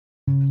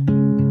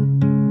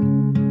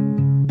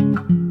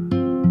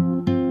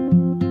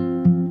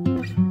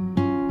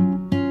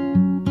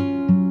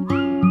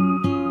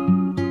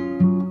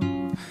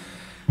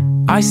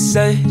I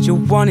said you're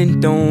one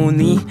and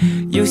only.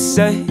 You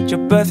said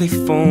you're perfect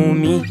for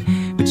me,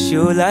 but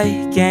you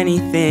like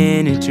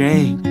anything to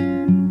drink.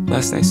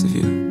 That's nice of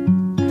you.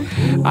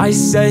 I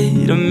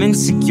said I'm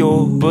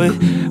insecure, but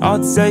I'll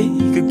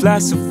take a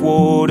glass of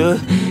water,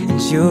 and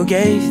you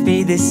gave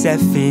me the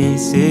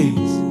 7-6.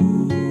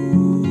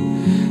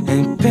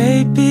 And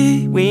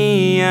baby,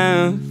 we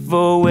have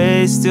a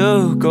ways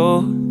to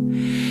go,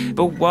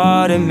 but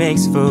water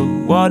makes for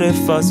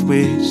waterfalls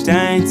which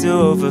tend to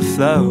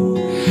overflow.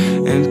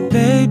 And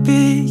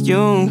baby,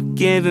 you've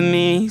given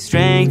me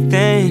strength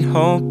and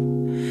hope,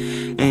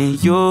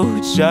 and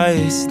you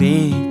just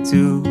need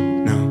to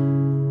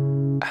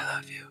know I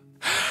love you.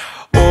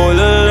 All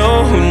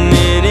alone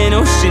in an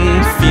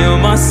ocean, feel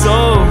my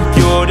soul,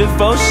 pure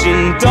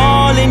devotion.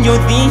 Darling, you're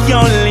the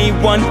only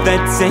one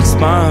that takes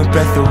my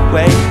breath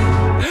away.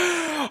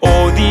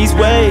 All these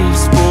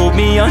waves pull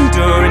me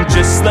under, and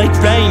just like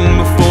rain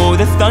before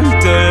the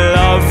thunder,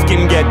 love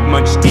can get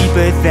much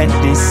deeper than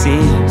it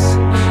seems,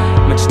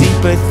 much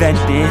deeper than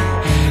it.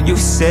 You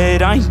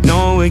said I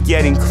know we're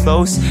getting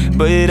close,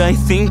 but I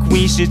think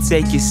we should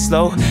take it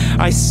slow.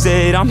 I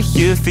said I'm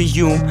here for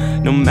you,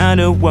 no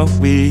matter what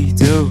we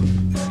do.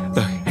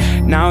 Look,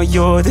 now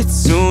you're the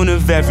tune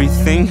of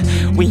everything.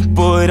 We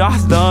put our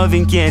love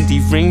in candy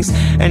rings,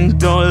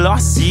 and all our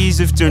seas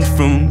have turned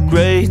from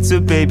grey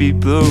to baby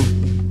blue.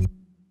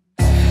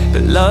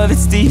 But love,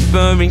 it's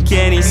deeper and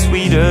getting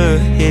sweeter.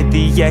 Hear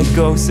the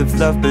echoes of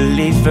love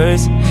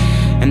believers,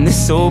 and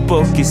this whole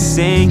boat can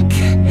sink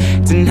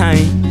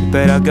tonight.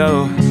 But I'll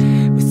go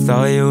with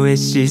all your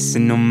wishes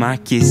and all my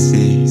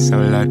kisses.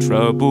 All our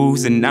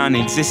troubles are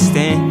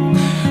non-existent.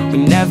 We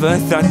never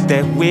thought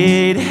that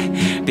we'd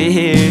be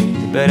here,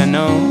 but I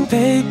know,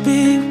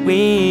 baby,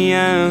 we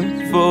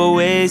have 4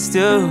 ways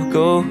to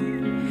go,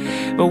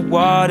 but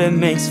water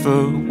makes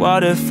for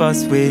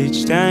waterfalls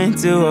which tend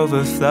to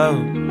overflow.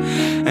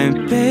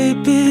 And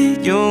baby,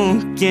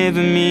 you've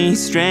given me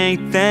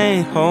strength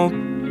and hope,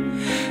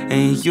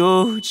 and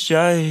you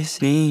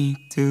just need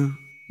to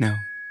know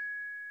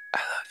I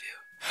love you.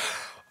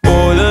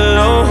 All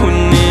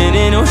alone in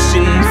an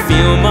ocean,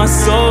 feel my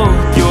soul,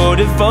 pure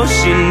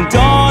devotion.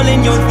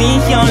 Darling, you're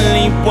the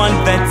only one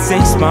that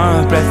takes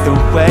my breath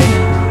away.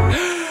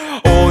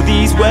 All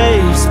these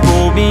waves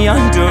pull me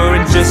under,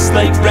 and just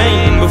like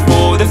rain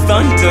before the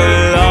thunder,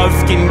 love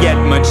can get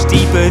much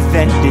deeper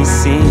than it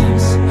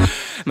seems,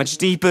 much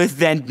deeper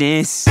than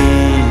it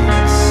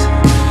seems.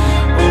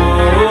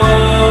 Oh,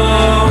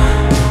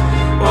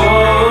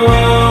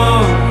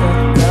 oh,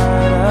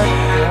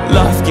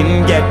 love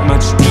can get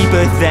much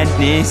deeper than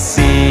it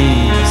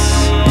seems.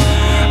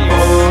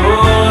 Oh,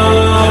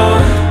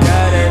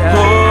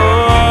 oh,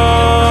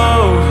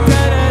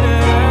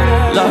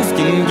 love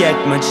can get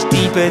much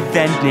deeper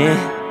than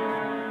it